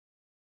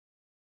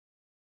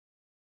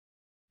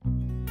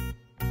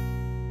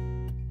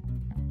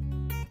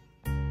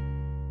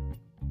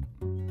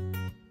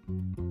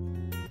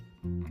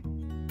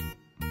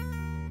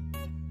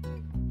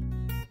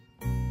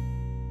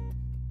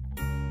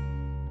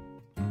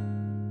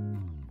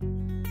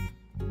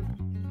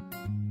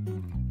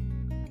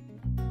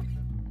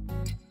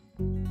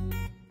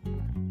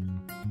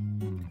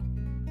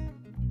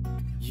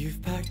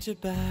packed your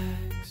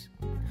bags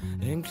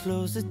and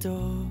closed the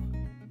door.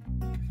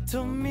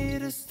 Told me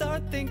to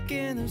start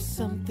thinking of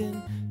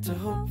something to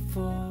hope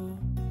for.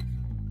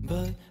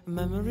 But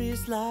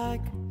memories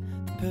like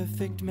the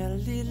perfect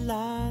melody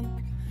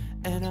line,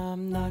 and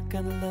I'm not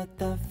gonna let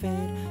that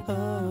fade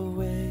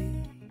away.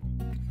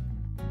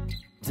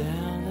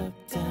 Down, up,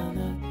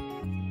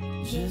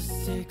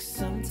 just take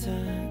some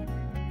time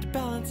to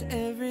balance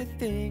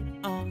everything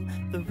on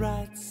the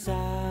right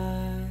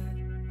side.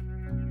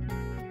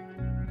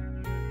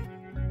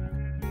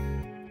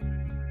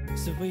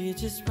 So will you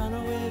just run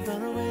away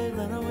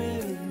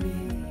with me,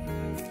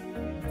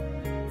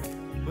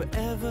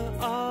 wherever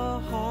our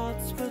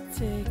hearts will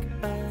take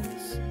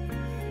us?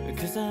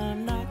 Because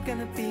I'm not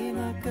gonna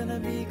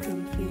be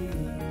complete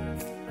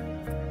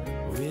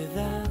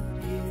without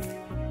you.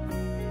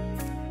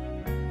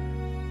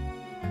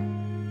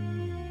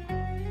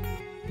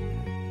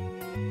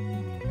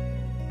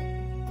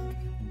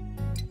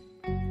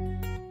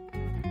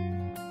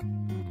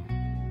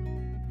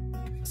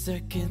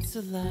 Seconds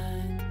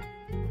align,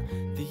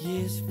 the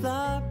years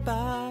fly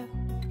by.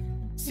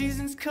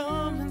 Seasons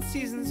come and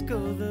seasons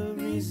go, the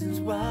reasons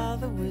why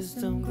the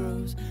wisdom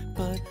grows.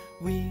 But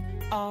we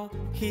are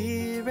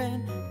here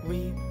and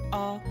we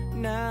are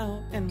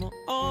now, and we'll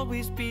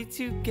always be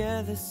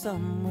together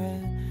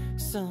somewhere,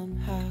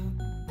 somehow.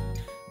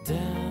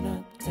 Down,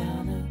 up,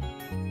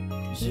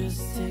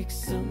 just take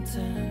some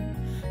time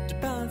to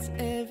balance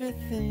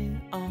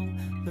everything on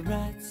the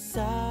right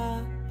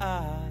side.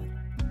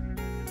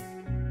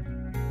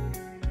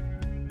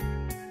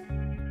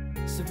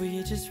 So will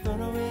you just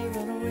run away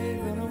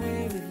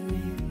with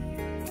me,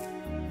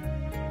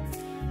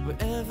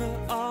 wherever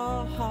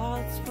our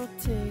hearts will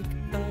take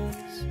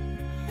us?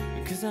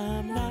 Because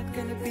I'm not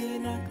gonna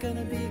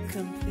be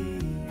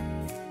complete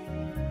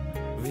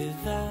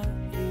without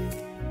you.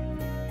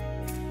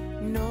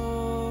 No.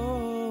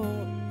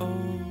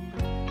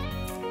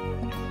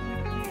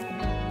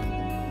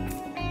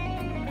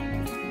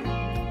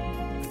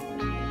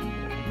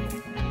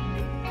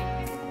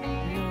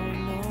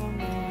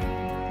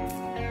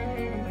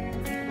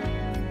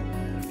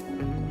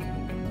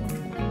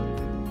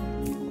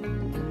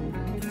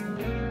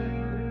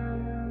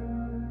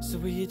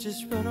 Will you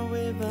just run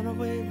away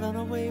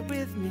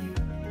with me,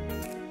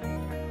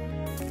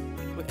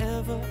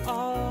 wherever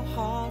our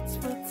hearts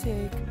will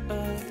take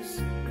us?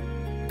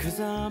 Cause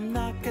I'm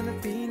not gonna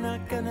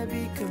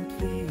be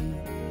complete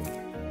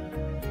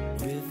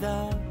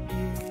without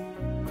you.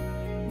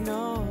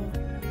 No.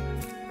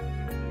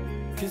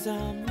 Cause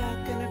I'm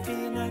not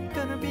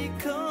gonna be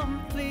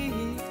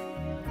complete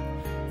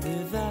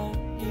without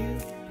you.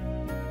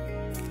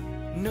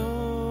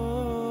 No.